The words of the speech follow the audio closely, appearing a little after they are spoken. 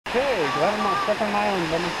Okay, glad I'm not stuck on an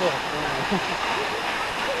island by myself.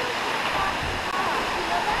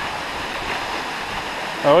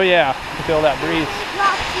 Oh yeah, feel that breeze.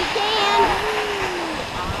 Roxy can.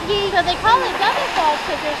 So they call it double falls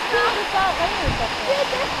because there's two salt layers up there.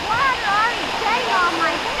 Dude, this water already getting on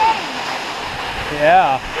my face.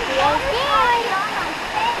 Yeah. Feels good. On my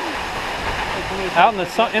face.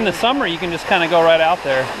 Out in the summer, you can just kind of go right out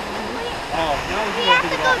there. We have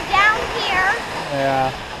to go down here.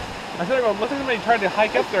 Yeah. I said, well, listen, somebody tried to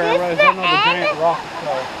hike up there and I realized I don't know the giant rock.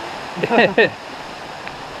 So.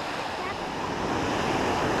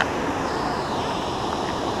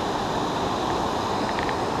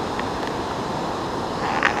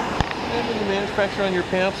 The manufacturer on your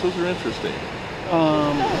pants, those are interesting.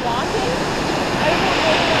 I'm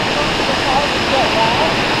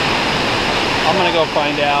gonna go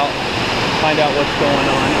find out what's going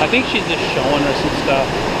on. I think she's just showing her some stuff.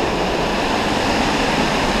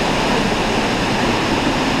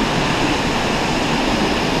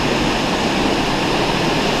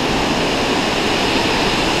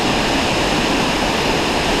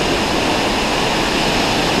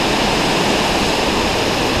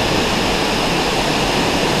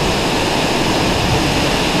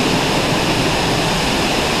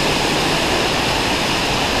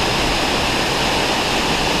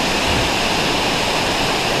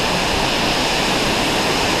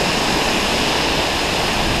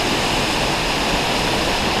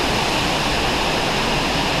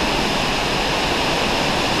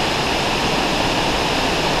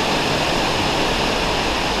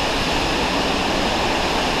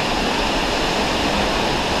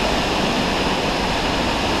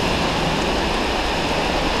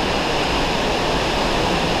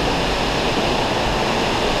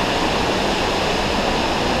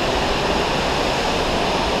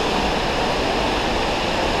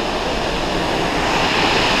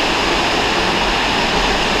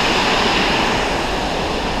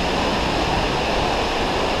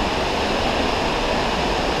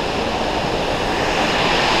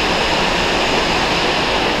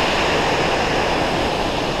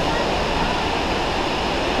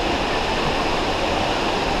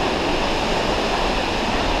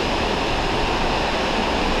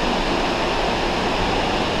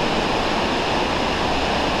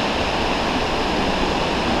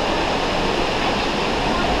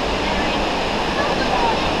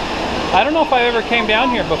 I don't know if I ever came down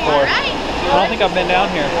here before. I don't think I've been down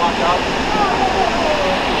here.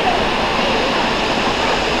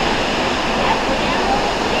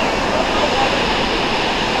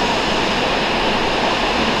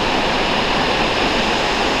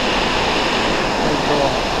 Very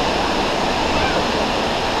cool.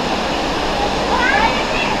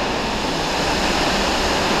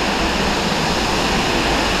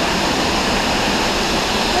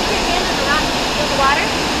 Put your hand in the rock. Feel the water?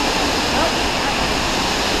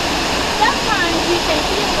 Sometimes you can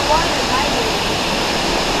feel the water vibrating.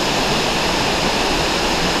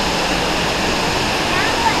 Now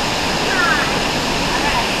let's try.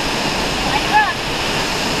 Alright. Light her up.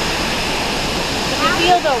 Can you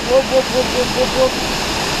feel the whoop, whoop, whoop, whoop, whoop, whoop?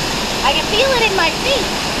 I can feel it in my feet.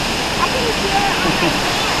 I can feel it on my hands.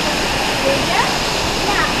 Did ya?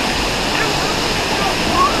 Yeah. I'm opening that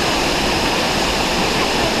water.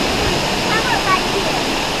 How about right here?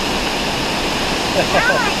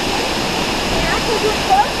 Now I can. I can get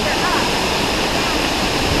closer, huh?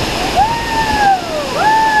 Woo!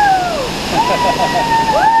 Woo!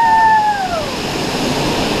 Woo!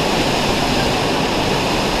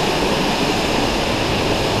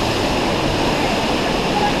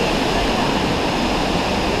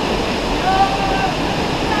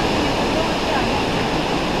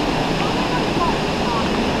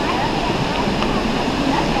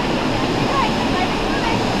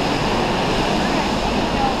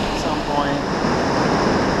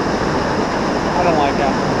 I don't like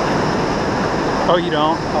apple. Oh, you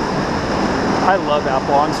don't? I love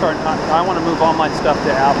Apple. I want to move all my stuff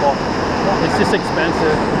to Apple. It's just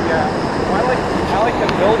expensive. Yeah. Well, I like to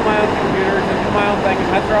build my own computers and do my own thing and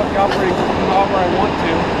mess around with the operating system however I want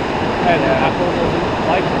to. And Apple doesn't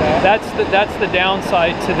like that. That's the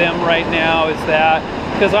downside to them right now, is that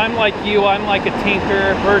because I'm like you, I'm like a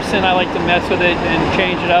tinker person. I like to mess with it and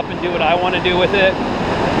change it up and do what I want to do with it.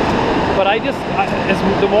 But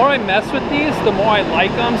the more I mess with these, the more I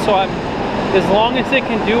like them. So as long as it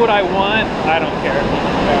can do what I want, I don't care.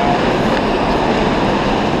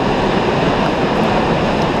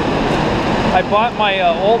 I bought my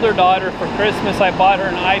older daughter for Christmas. I bought her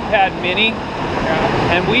an iPad mini,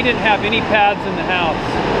 and we didn't have any pads in the house.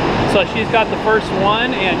 So she's got the first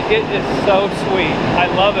one, and it is so sweet. I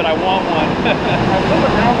love it. I want one. I live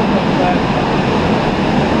around with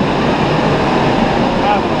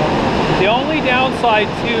downside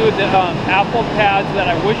to the Apple pads that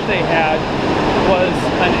I wish they had was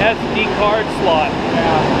an SD card slot.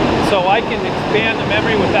 Yeah. So I can expand the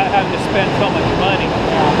memory without having to spend so much money.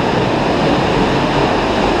 Now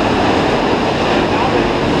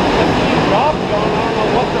that these jobs going, I don't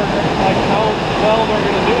know what they're like, how well they're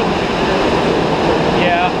going to do in the future.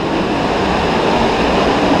 Yeah.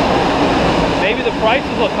 Maybe the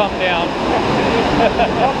prices will come down.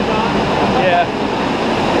 Yeah.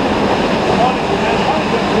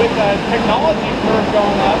 With the technology curve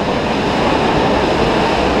going up, I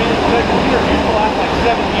mean, the computers used to last like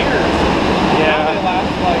 7 years. Yeah. Now they last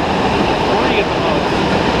like 3 at the most.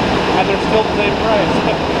 And they're still the same price.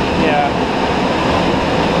 Yeah.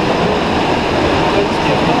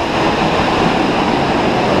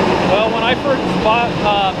 Well, when I first bought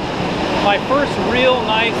my first real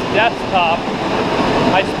nice desktop,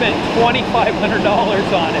 I spent $2,500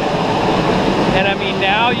 on it. And I mean,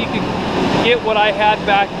 now you can get what I had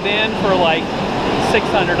back then for like $600,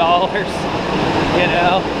 you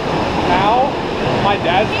know? Now, my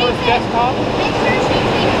dad's first desktop. Make sure she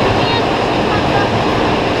takes her hand when she comes up.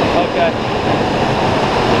 Okay.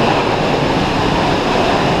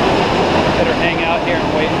 Better hang out here and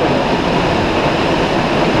wait for her.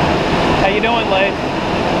 How you doing, Lace?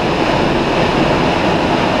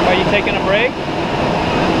 Are you taking a break?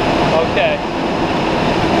 Okay.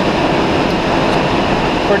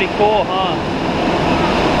 Pretty cool, huh?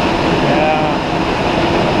 Yeah.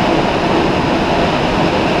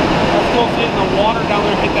 I'm still seeing the water down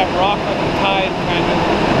there hit that rock like a tide, kind of.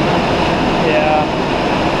 Yeah.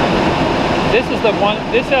 This is the one,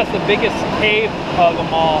 this has the biggest cave of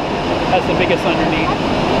them all. Has the biggest underneath.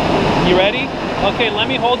 You ready? Okay, let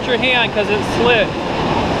me hold your hand because it's slick.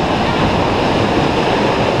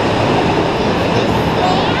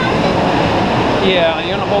 Yeah,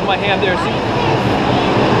 you're gonna hold my hand. There's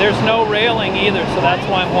no railing either, so that's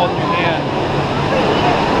why I'm holding your hand.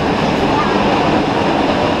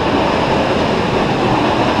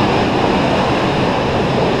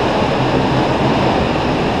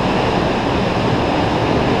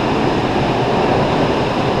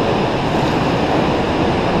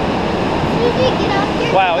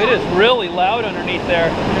 Wow, it is really loud underneath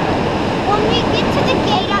there. When we get to the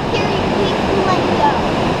gate up here, we can let go.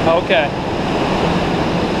 Okay.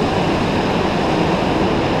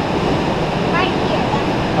 Right here.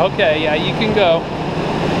 Okay, yeah, you can go.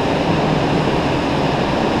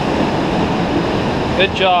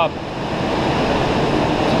 Good job.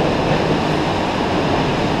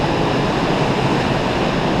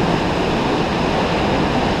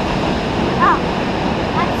 Oh,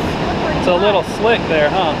 that's slippery. It's a little slick there,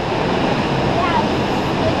 huh? Yeah,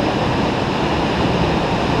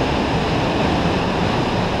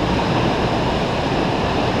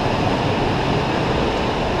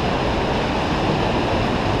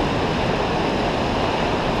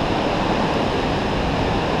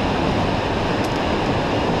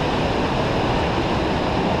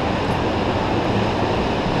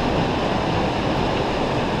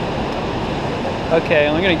 Okay,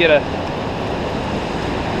 I'm gonna get a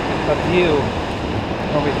view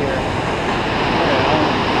over here.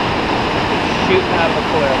 Shooting out of the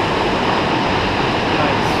cliff.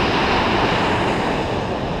 Nice.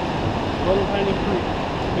 Little tiny creek.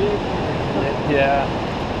 Big creek. Yeah.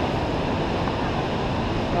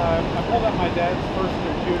 I pulled out my dad's first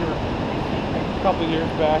computer a couple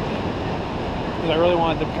years back because I really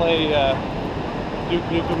wanted to play Duke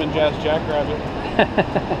Nukem and Jazz Jackrabbit.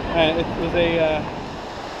 And it was a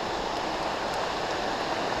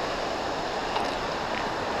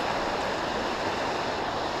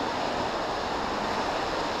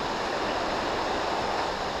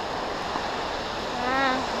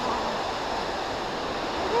I'm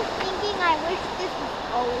just thinking I wish this was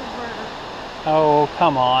over. Oh,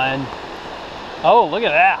 come on. Oh, look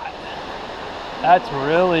at that. That's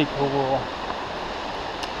really cool.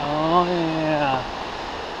 Oh, yeah.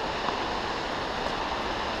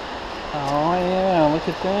 Oh, yeah, look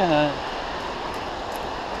at that.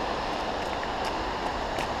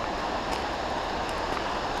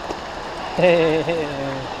 Hey.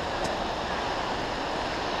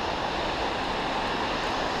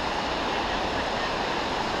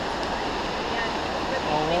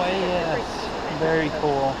 Oh, yes. Very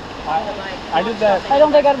cool. I did that. I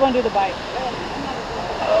don't think I'd want to do the bike.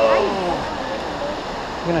 Oh.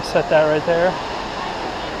 I'm gonna set that right there.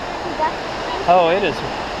 Oh, it is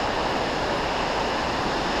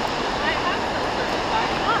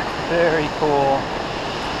very cool.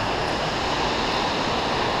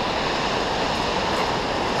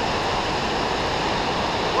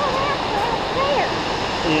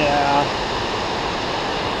 Yeah.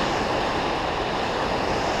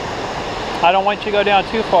 I don't want you to go down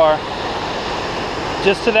too far.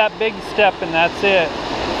 Just to that big step and that's it.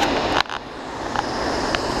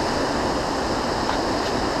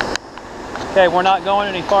 Okay, we're not going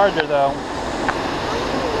any farther though.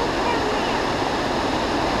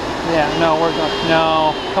 Yeah, no, we're going.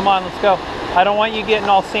 No, come on, let's go. I don't want you getting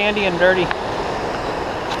all sandy and dirty.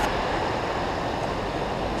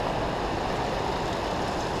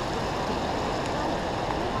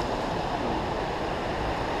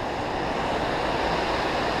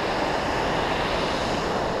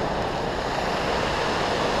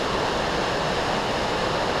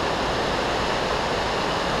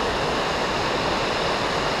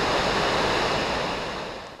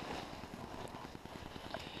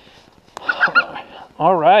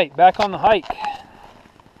 All right, back on the hike.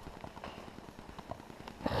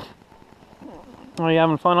 Are you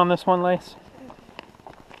having fun on this one, Lace?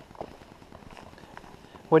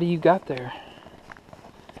 What do you got there?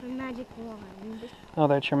 A magic wand. Oh,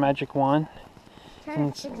 that's your magic wand. And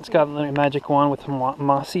it's got a little magic wand with some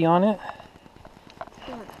mossy on it.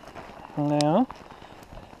 Yeah.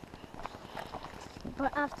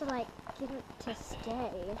 But I have to like get it to stay.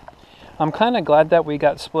 I'm kind of glad that we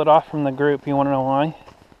got split off from the group. You want to know why?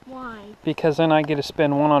 Why? Because then I get to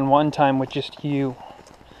spend one-on-one time with just you.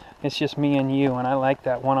 It's just me and you, and I like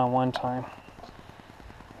that one-on-one time.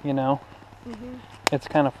 You know? Mm-hmm. It's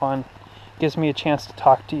kind of fun. Gives me a chance to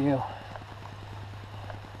talk to you.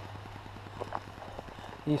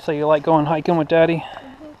 So you like going hiking with Daddy?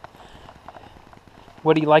 Mm-hmm.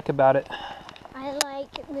 What do you like about it? I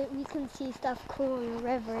like that we can see stuff cool in the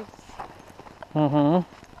rivers. Mm-hmm.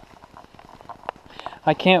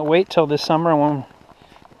 I can't wait till this summer when,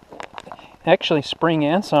 actually spring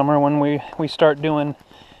and summer, when we start doing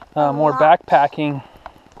more backpacking.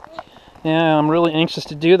 Yeah, I'm really anxious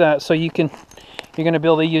to do that. So you're going to be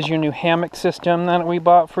able to use your new hammock system that we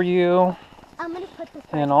bought for you. I'm going to put this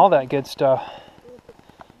and all that good stuff.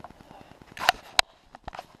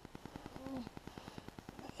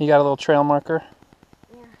 You got a little trail marker?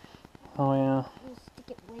 Yeah. Oh yeah. We'll stick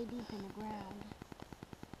it way deep in the ground.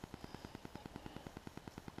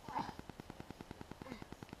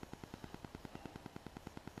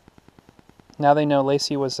 Now they know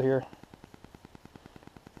Lacey was here.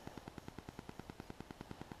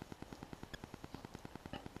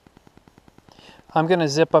 I'm going to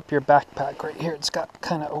zip up your backpack right here. It's got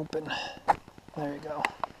kind of open. There you go.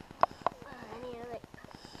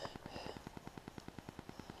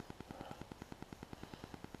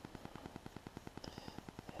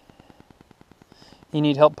 You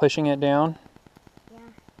need help pushing it down? Yeah.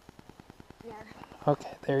 Yeah.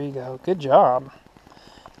 Okay, there you go. Good job.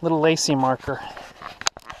 Little Lacey marker.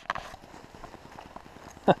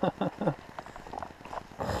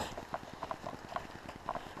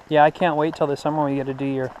 Yeah, I can't wait till the summer when you get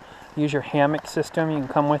to use your hammock system. You can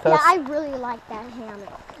come with us. Yeah, I really like that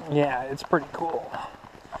hammock. Yeah, it's pretty cool.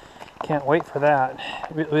 Can't wait for that.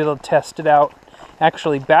 We'll test it out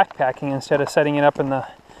actually backpacking instead of setting it up in the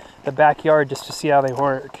backyard just to see how they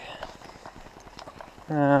work.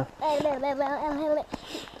 The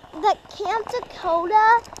Camp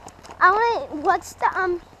Dakota, what's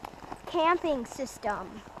the camping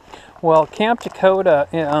system? Well, Camp Dakota,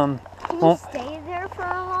 Can you stay there for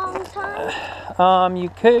a long time? you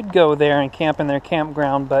could go there and camp in their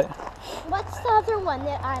campground, but... What's the other one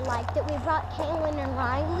that I like that we brought Kaylin and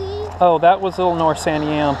Riley? Oh, that was Little North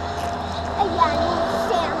Santiam.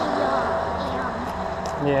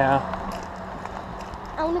 Yeah.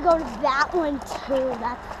 I want to go to that one too.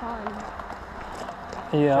 That's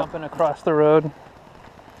fun. Yeah. Jumping across the road.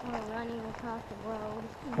 Or running across the road.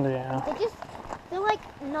 Yeah. They're like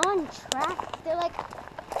non-track. They're like,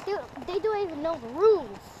 they don't even know the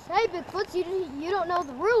rules. Hey, Bigfoots, you don't know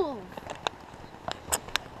the rules.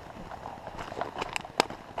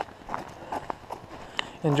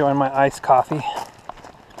 Enjoying my iced coffee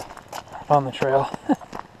on the trail.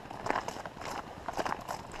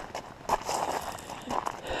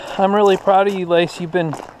 I'm really proud of you, Lace. You've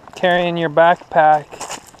been carrying your backpack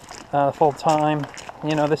full time.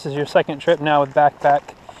 You know, this is your second trip now with backpack.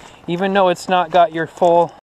 Even though it's not got your full